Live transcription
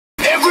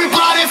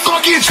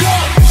fucking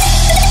drunk.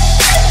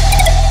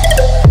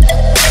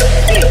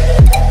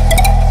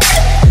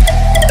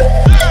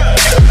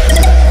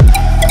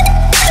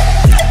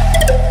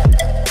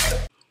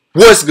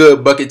 What's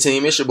good, Bucket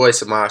Team? It's your boy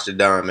Simmons the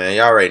Don, man.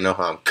 Y'all already know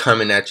how I'm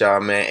coming at y'all,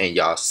 man, and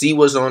y'all see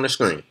what's on the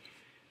screen.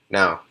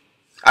 Now,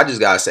 I just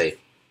gotta say,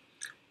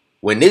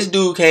 when this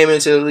dude came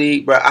into the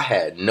league, bro, I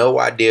had no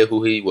idea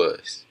who he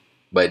was.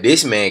 But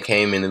this man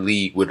came in the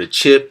league with a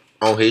chip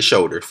on his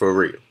shoulder, for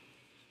real.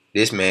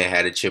 This man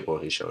had a chip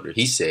on his shoulder.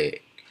 He said,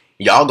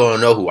 y'all gonna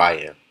know who I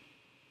am.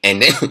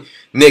 And then,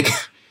 nigga,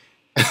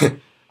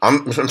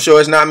 I'm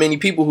sure it's not many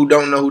people who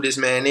don't know who this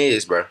man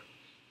is, bro.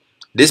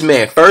 This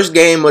man, first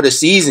game of the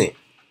season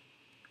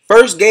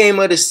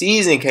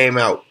came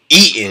out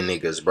eating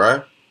niggas,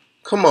 bro.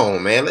 Come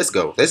on, man. Let's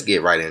go. Let's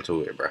get right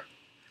into it, bro.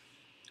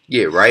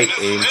 Get right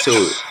into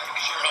it.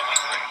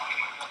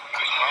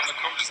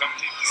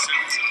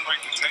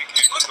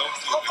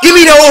 Give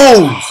me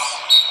those!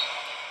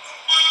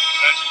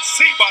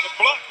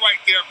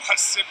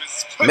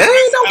 Man,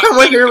 don't come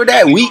right here with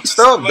that weak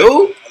stuff,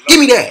 dude.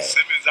 Give me that.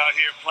 Simmons out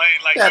here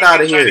playing like get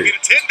out of here. To get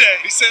a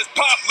 10-day. He says,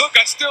 Pop, look,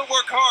 I still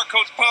work hard,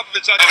 Coach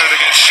Popovich. I entered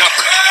against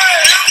Shepard.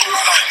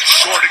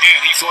 Short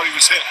again. He thought he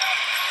was hit.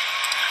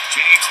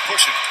 James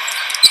pushing.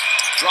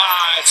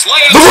 Drives.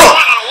 Layup.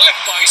 Away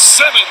by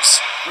Simmons.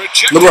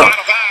 Rejected out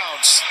of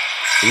bounds.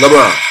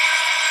 LeBron.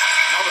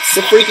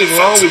 The freak is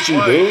wrong with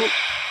you, dude?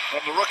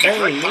 From the rookie,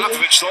 Greg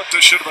Popovich thought there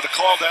should have been a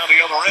call down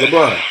the other end.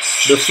 LeBron.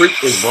 The freak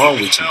is wrong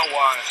with you.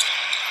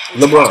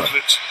 LeBron.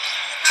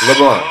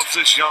 LeBron.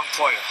 This young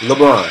player.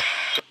 LeBron.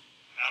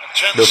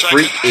 The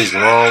freak is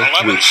wrong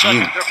with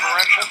you.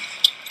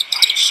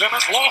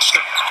 Simmons lost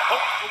it.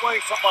 Poked away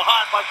from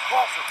behind by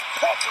Crawford.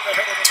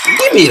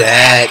 Give me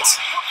that.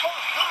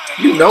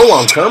 You know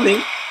I'm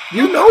coming.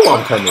 You know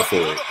I'm coming for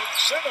it.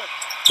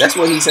 That's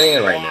what he's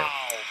saying right now.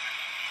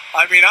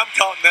 I mean, I'm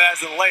counting that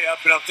as a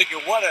layup, and I'm thinking,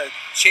 what a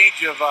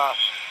change of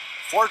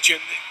fortune.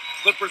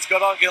 Clippers go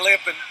down, get a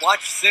layup, and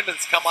watch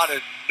Simmons come out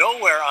of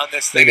nowhere on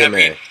this thing. I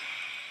mean,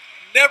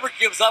 never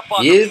gives up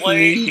on the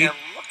play, and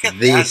look at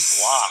that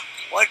block.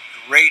 What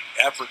great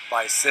effort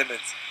by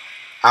Simmons.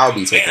 I'll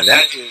be taking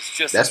that.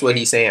 That's what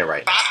he's saying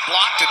right now.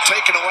 Blocked and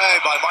taken away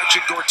by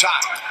Marcin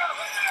Gortat.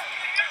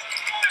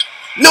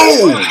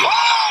 No!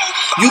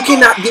 You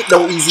cannot get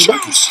no easy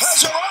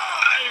buckets.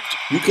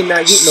 You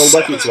cannot get no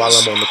buckets while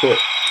I'm on the court.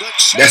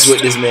 That's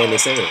what this man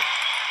is saying.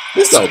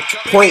 This is a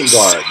point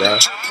guard, bro.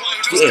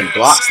 Getting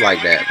blocks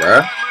like that,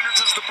 bro.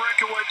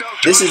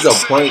 This is a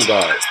point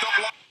guard.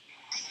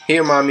 He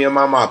remind me of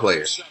my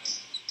player.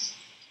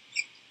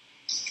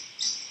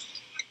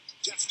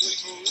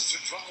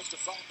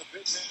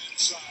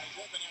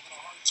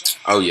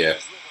 Oh, yeah.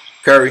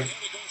 Curry.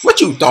 What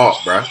you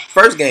thought, bro?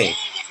 First game.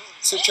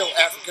 Sit your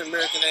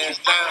African-American ass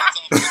down.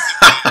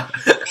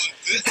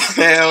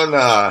 Hell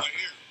nah.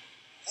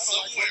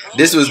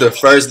 This was the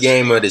first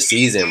game of the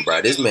season,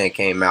 bro. This man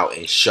came out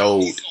and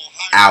showed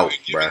out,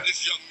 bro.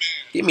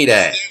 Give me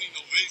that.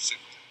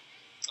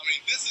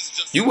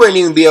 You wouldn't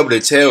even be able to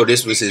tell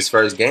this was his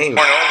first game.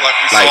 Like,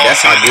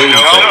 that's how good he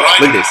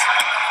played. Look at this.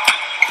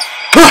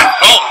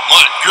 Oh,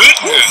 my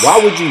goodness. Why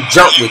would you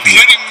jump with me?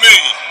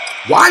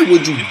 Why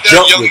would you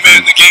jump with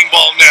me? The game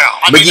ball now.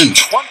 McGee.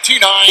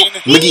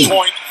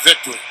 29-point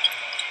victory.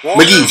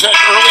 McGee.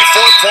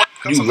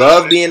 You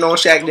love being on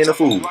Shaq than a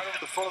fool. Right over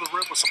the front of the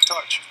rim with some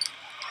touch.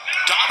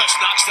 Davis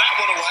knocks that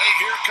one away.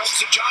 Here comes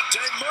DeJounte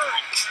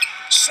Murray.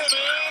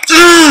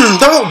 Simmons.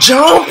 Don't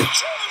jump.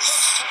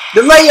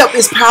 The layup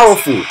is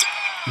powerful.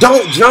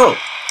 Don't jump.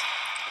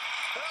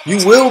 You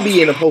will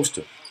be in a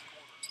poster.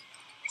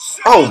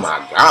 Oh my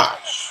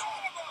gosh.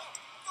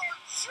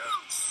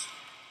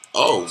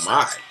 Oh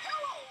my.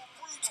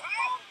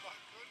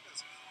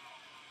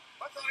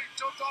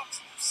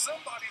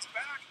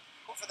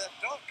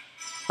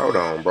 Hold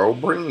on, bro.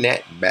 Bring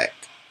that back.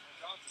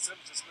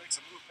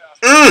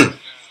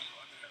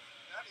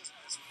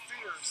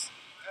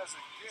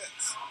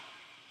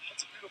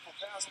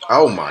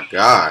 Oh my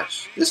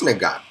gosh. This nigga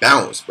got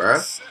bounced, bro.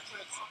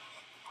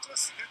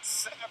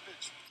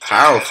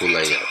 Powerful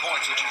layup.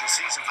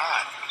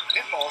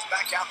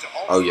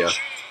 Oh yeah.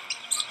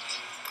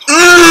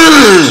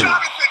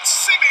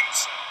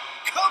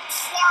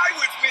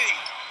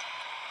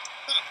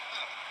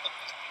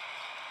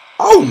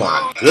 Oh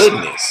my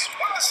goodness.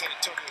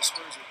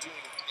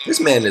 This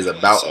man is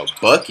about a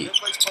bucket.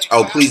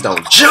 Oh, please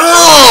don't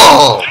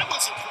jump.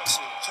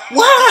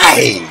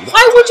 Why?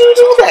 Why would you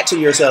do that to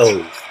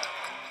yourself?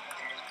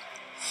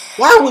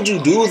 Why would you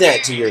do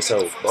that to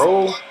yourself,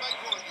 bro?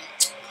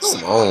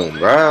 Come on,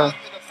 bro.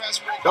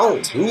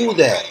 Don't do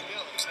that.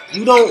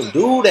 You don't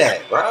do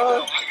that,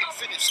 bro.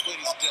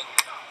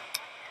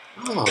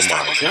 Oh my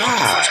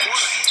God.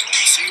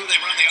 See who they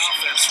run the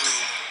offense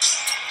through.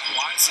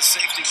 Wines the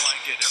safety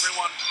blanket.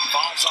 Everyone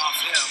falls off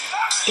him.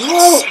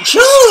 Don't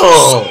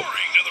jump.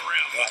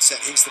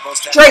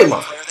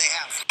 Draymond.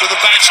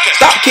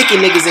 Stop kicking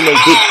niggas in their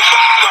dick.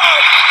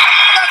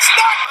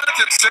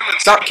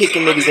 Stop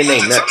kicking niggas in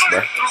their nuts,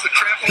 bro.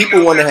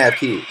 People want to have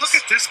kids. Look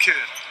at this kid.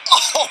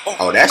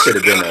 Oh, that should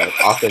have been an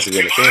offensive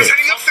interference.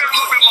 He up there a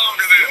little bit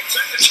longer there.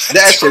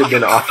 That should have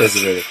been an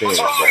offensive interference,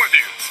 What's wrong bro. with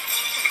you?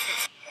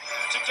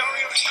 To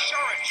Dario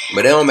Saric.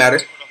 But it don't matter.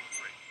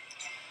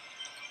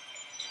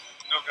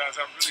 No, guys,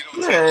 I really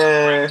don't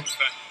Man. take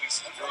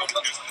this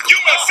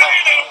USA,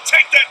 they don't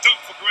take that dunk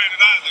for granted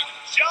either.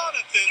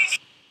 Jonathan.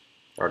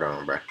 Hold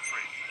on, bro.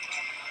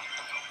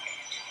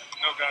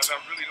 No, guys, I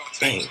really don't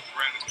Dang. take for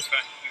granted the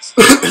fact that this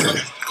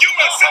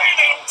USA,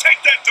 they don't take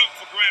that dunk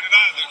for granted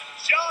either.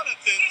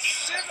 Jonathan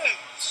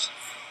Simmons.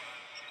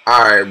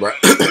 All right, bro.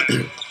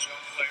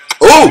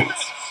 Ooh,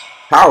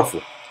 powerful.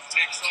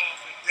 Takes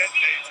off and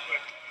detonates, but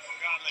a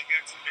guy like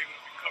X is able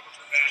to recover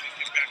from that and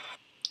get back.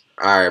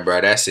 All right, bro.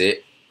 That's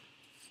it.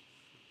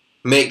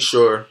 Make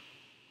sure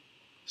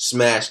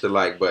smash the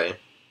like button.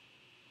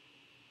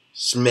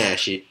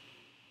 Smash it.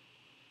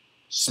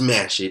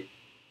 Smash it.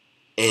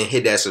 And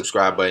hit that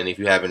subscribe button if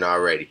you haven't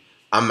already.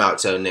 I'm out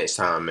till next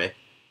time, man.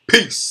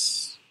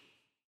 Peace.